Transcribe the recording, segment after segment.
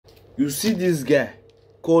You see this guy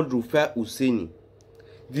called RUFIA OSENI.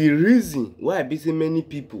 The reason why I be say many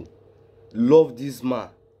people love this man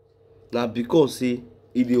na because say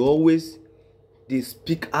he always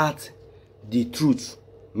speak out the truth.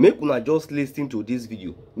 Make una just listen to this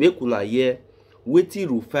video. Make una hear wetin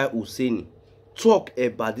RUFIA OSENI talk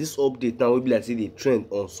about this update now wey be like say dey trend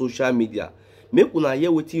on social media. Make una hear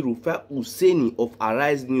wetin RUFIA OSENI of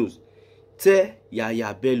Arise News tell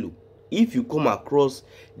Yahaya Bello. If you come across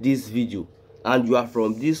this video and you are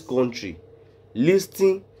from this country,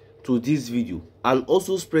 listen to this video and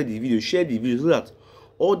also spread the video, share the video so that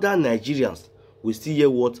other Nigerians will still hear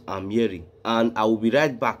what I'm hearing. And I will be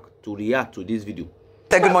right back to react to this video.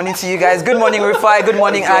 Good morning to you guys. Good morning, Rufai. Good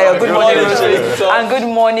morning, Ayo. Good morning, Rosary. And good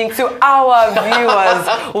morning to our viewers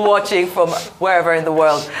watching from wherever in the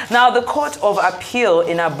world. Now, the Court of Appeal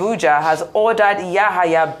in Abuja has ordered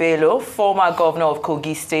Yahaya Bello, former governor of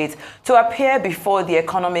Kogi State, to appear before the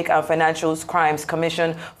Economic and Financial Crimes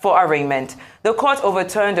Commission for arraignment. The court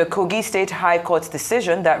overturned a Kogi State High Court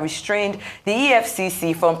decision that restrained the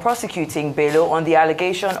EFCC from prosecuting Bello on the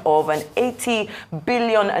allegation of an 80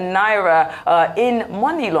 billion naira in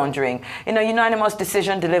money laundering. In a unanimous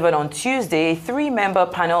decision delivered on Tuesday, a three-member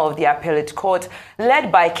panel of the appellate court,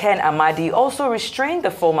 led by Ken Amadi, also restrained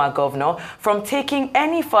the former governor from taking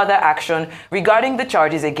any further action regarding the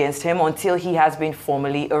charges against him until he has been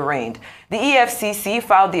formally arraigned. The EFCC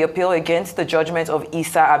filed the appeal against the judgment of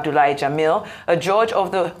Isa Abdullahi Jamil, a judge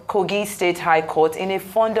of the Kogi State High Court, in a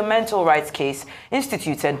fundamental rights case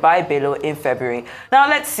instituted by Bello in February. Now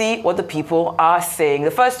let's see what the people are saying.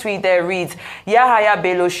 The first tweet there reads, Yahaya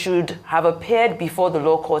Bello should have appeared before the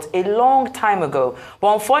law court a long time ago.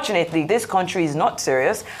 But unfortunately, this country is not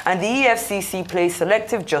serious, and the EFCC plays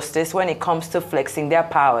selective justice when it comes to flexing their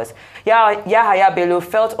powers. Yahaya Bello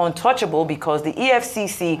felt untouchable because the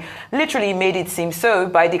EFCC literally made it seem so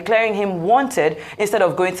by declaring him wanted instead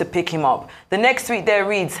of going to pick him up. The next tweet there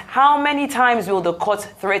reads, how many times will the court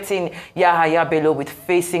threaten Yahaya Bello with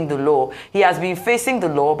facing the law? He has been facing the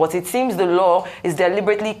law, but it seems the law is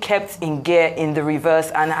deliberately kept in gear in the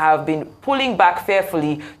reverse and have been pulling back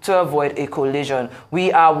fearfully to avoid a collision.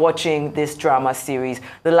 We are watching this drama series.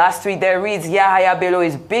 The last tweet there reads, Yahaya Bello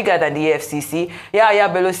is bigger than the EFCC. Yahaya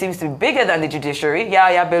Bello seems to be bigger than the judiciary.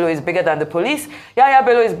 Yahaya Bello is bigger than the police. Yahaya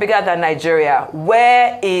Bello is bigger than Nigeria.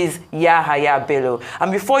 Where is Yahaya Bello?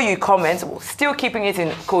 And before you comment, still keeping it in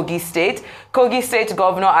Kogi State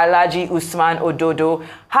Governor Alhaji Usman Ododo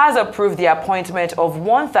has approved the appointment of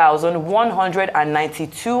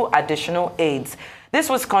 1,192 additional aides. This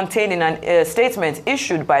was contained in a statement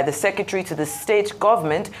issued by the Secretary to the State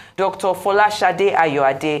Government, Dr. Folashade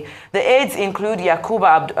Ayoade. The aides include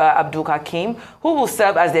Yakuba Abdul Hakim, who will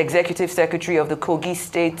serve as the Executive Secretary of the Kogi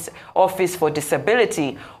State Office for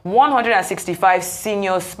Disability, 165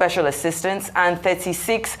 Senior Special Assistants, and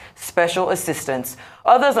 36 Special Assistants.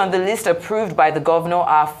 Others on the list approved by the governor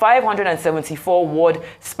are 574 ward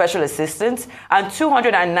special assistants and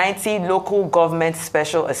 290 local government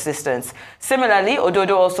special assistants. Similarly,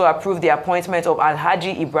 Ododo also approved the appointment of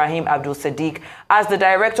Alhaji Ibrahim Abdul Sadiq as the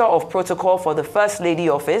Director of Protocol for the First Lady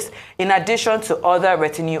Office, in addition to other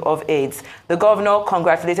retinue of aides. The governor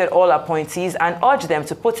congratulated all appointees and urged them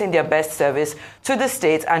to put in their best service to the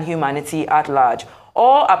state and humanity at large.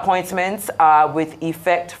 All appointments are with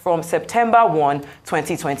effect from September 1,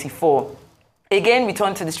 2024. Again, we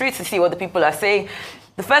turn to the streets to see what the people are saying.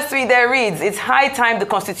 The first tweet there reads, it's high time the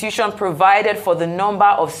Constitution provided for the number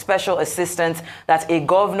of special assistants that a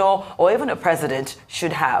governor or even a president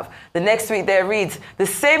should have. The next tweet there reads, the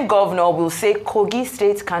same governor will say Kogi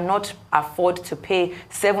State cannot afford to pay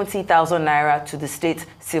 70,000 naira to the state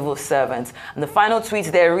civil servants. And the final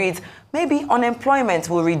tweet there reads, maybe unemployment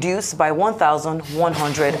will reduce by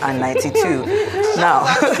 1,192. Now,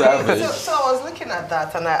 so I was looking at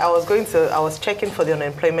that, and I was checking for the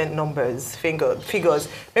unemployment numbers, figures.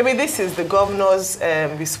 Maybe this is the governor's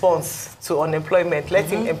response to unemployment. Let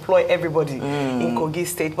him employ everybody in Kogi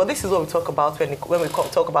State. But this is what we talk about when we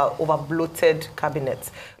talk about over-bloated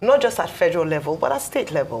cabinets, not just at federal level, but at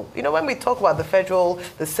state level. You know, when we talk about the federal,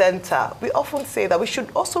 the center, we often say that we should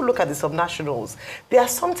also look at the subnationals. They are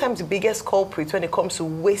sometimes the biggest culprits when it comes to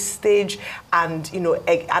wastage and, you know,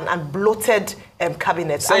 and bloated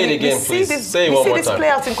cabinets. Say it again, please. Say it one more time. We see this play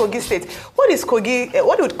out in Kogi State. What did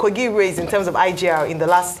Kogi raise in terms of IGR in the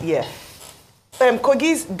last year?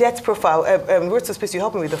 Kogi's debt profile, Road to Space, you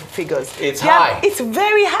help me with the figures. It's high. It's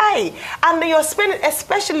very high. And you're spending,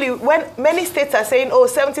 especially when many states are saying, oh,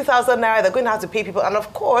 70,000 naira, they're going to have to pay people. And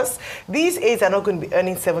of course, these aides are not going to be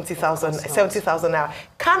earning 70,000 naira.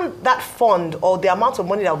 Can that fund or the amount of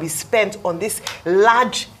money that will be spent on this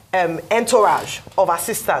large entourage of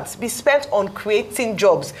assistants be spent on creating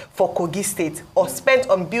jobs for Kogi State or spent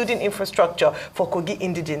on building infrastructure for Kogi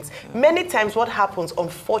indigents? Many times what happens,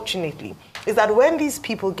 unfortunately, is that when these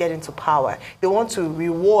people get into power, they want to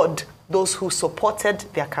reward those who supported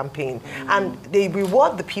their campaign. And they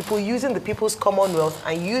reward the people using the people's commonwealth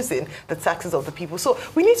and using the taxes of the people. So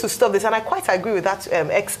we need to stop this. And I quite agree with that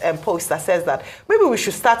post that says that maybe we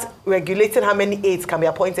should start regulating how many aides can be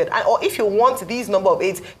appointed. Or if you want these number of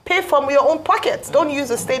aides, pay from your own pockets. Don't use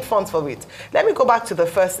the state funds for it. Let me go back to the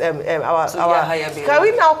first, can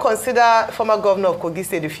we now consider former governor of Kogi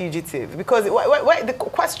State a fugitive? Because the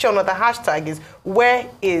question or the hashtag is, where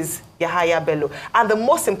is Yahaya Bello? And the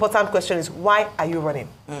most important question is, why are you running?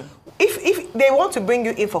 If they want to bring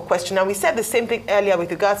you in for question, and we said the same thing earlier with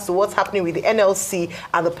regards to what's happening with the NLC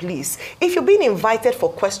and the police, if you're being invited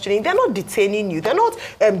for questioning, they're not detaining you, they're not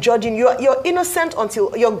judging you. You're innocent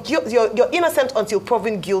until you're innocent until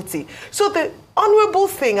proven guilty. So the honorable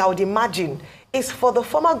thing, I would imagine, is for the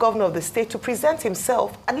former governor of the state to present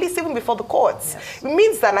himself, at least even before the courts. Yes. It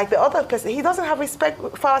means that, like the other person, he doesn't have respect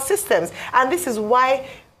for our systems. And this is why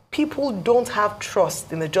people don't have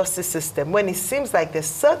trust in the justice system, when it seems like there's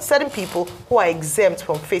certain people who are exempt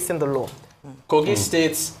from facing the law. Kogi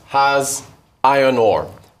State has iron ore.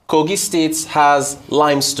 Kogi State has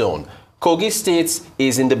limestone. Kogi State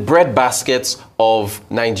is in the breadbaskets of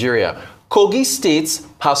Nigeria. Kogi State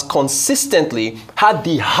has consistently had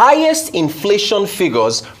the highest inflation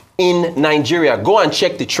figures in Nigeria. Go and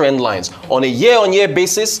check the trend lines. On a year-on-year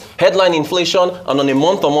basis, headline inflation, and on a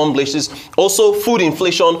month-on-month basis, also food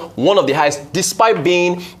inflation, one of the highest, despite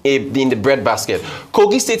being in the breadbasket.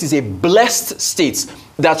 Kogi State is a blessed state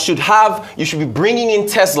that you should be bringing in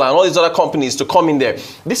Tesla and all these other companies to come in there.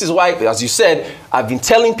 This is why, as you said, I've been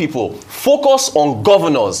telling people, focus on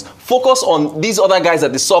governors, focus on these other guys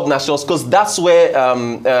at the sub-nationals, because that's where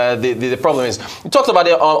the problem is. You talked about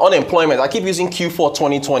the unemployment. I keep using Q4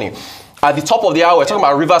 2020. At the top of the hour, we're talking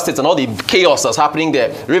about River State and all the chaos that's happening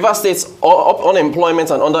there. River State's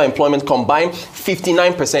unemployment and underemployment combined,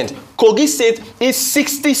 59%. Kogi State is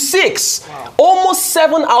 66. Wow. Almost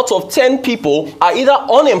 7 out of 10 people are either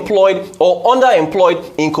unemployed or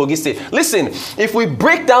underemployed in Kogi State. Listen, if we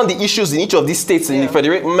break down the issues in each of these states in the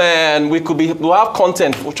federate, man, we'll have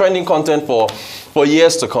content, trending content for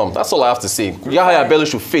years to come. That's all I have to say. Yahaya Bello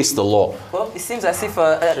should face the law. Well, it seems as if,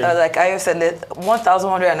 like I said,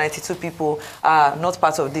 1,192 people are not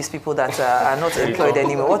part of these people that are not employed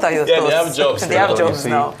anymore. What are your thoughts? They have jobs. They have jobs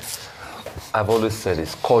now. I've always said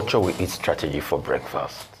it's culture will eat strategy for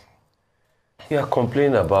breakfast. You are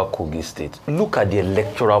complaining about Kogi State. Look at the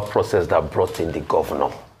electoral process that brought in the governor.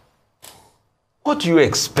 What do you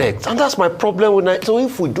expect? And that's my problem with Nigeria. So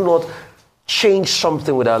if we do not change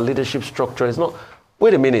something with our leadership structure, it's not...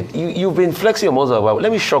 Wait a minute. You've been flexing your muscle about.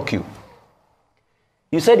 Let me shock you.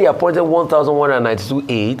 You said he appointed 1,192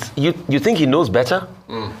 aides. You think he knows better?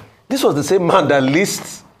 This was the same man that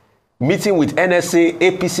lists meeting with NSA,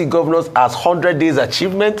 APC governors as 100 days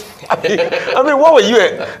achievement. I mean, what were you...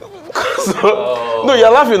 No, you're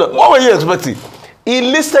laughing. What were you expecting? He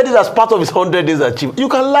listed it as part of his 100 days achievement. You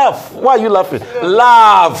can laugh. Why are you laughing?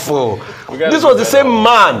 Laugh. This was the same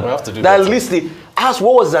man that listed. Ask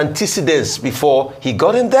what was the antecedents before he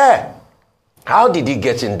got in there. How did he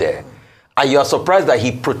get in there? And you are surprised that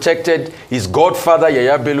he protected his godfather,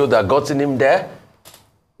 Yahaya Bello, that got in him there?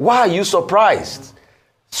 Why are you surprised?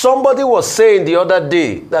 Somebody was saying the other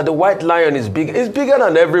day that the white lion is big. It's bigger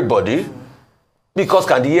than everybody. Because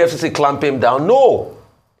can the EFCC clamp him down? No.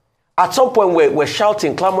 At some point, we're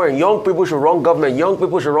shouting, clamoring, young people should run government, young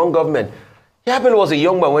people should run government. Yahaya Bello was a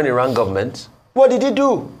young man when he ran government. What did he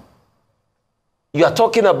do? You are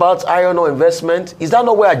talking about iron ore investment. Is that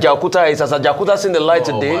not where Ajaokuta is? Has Ajaokuta seen the light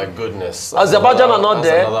today? Oh my goodness. Azerbaijan are not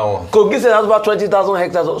there. Kogi State has about 20,000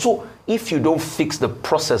 hectares. So if you don't fix the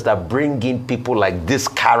process that bring in people like these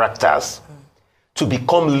characters to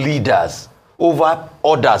become leaders over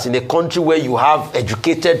others in a country where you have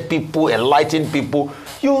educated people, enlightened people,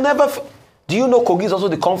 you'll never... Do you know Kogi is also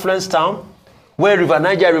the confluence town where River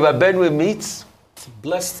Niger, River Benue meets?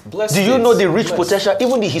 Blessed. Do you know the rich potential,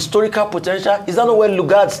 even the historical potential? Is that not where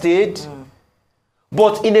Lugard stayed?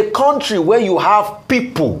 But in a country where you have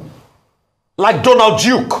people like Donald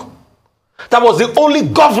Duke, that was the only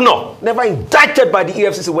governor never indicted by the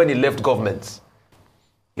EFCC when he left government.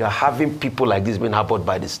 You are having people like this being harbored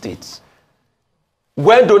by the states.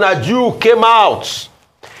 When Donald Duke came out,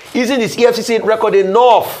 isn't his EFCC record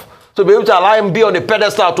enough to be able to allow him be on a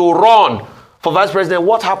pedestal to run for vice president?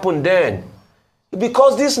 What happened then?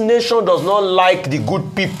 Because this nation does not like the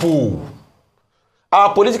good people.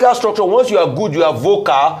 Our political structure, once you are good, you are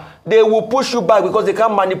vocal, they will push you back because they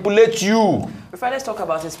can manipulate you. Let's talk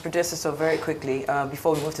about his predecessor very quickly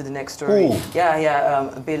before we move to the next story. Who?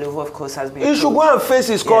 Bello, who of course has been. He should go and face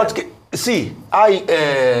his court. See,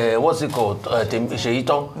 what's it called?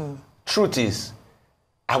 Truth is,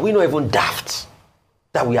 are we not even daft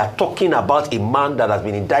that we are talking about a man that has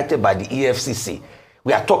been indicted by the EFCC?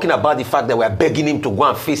 We are talking about the fact that we are begging him to go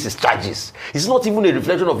and face his charges. It's not even a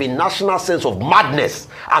reflection of a national sense of madness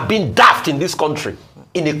and being daft in this country.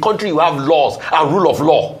 In a country you have laws and rule of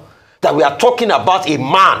law. That we are talking about a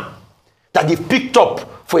man that they've picked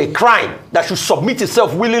up for a crime that should submit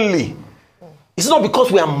himself willingly. It's not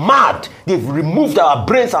because we are mad. They've removed our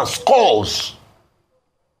brains and skulls.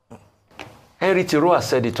 Henry Thoreau has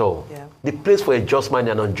said it all. Yeah. The place for a just man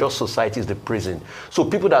and unjust society is the prison. So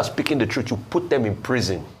people that are speaking the truth, you put them in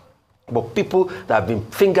prison. But people that have been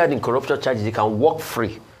fingered in corruption charges, they can walk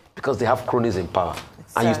free because they have cronies in power.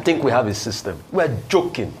 Exactly. And you think we have a system. We're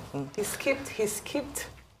joking. He skipped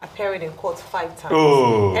appearing in court 5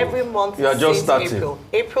 times. Every month since April.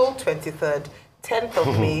 April 23rd, 10th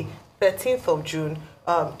of May, 13th of June,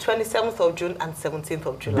 27th of June and 17th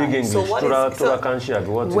of July. Big English. So what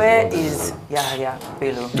where is Yahya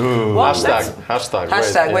Bello?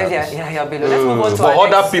 Hashtag where's Yahya Bello? Let's move on to for our other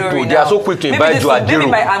next people, story they now. are so quick to invite you at maybe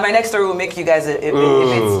my next story will make you guys a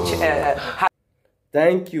bit.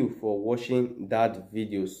 Thank you for watching that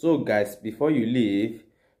video. So guys, before you leave,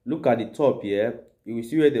 look at the top here. You will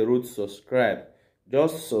see where they wrote subscribe.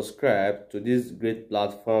 Just subscribe to this great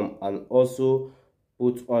platform and also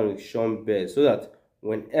put on notification bell so that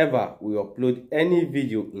whenever we upload any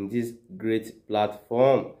video in this great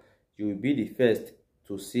platform, you will be the first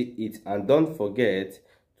to see it. And don't forget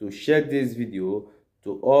to share this video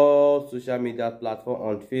to all social media platforms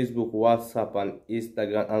on Facebook, WhatsApp and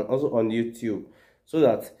Instagram, and also on YouTube, so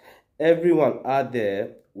that everyone out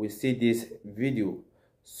there will see this video.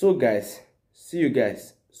 So guys, see you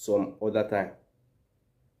guys some other time.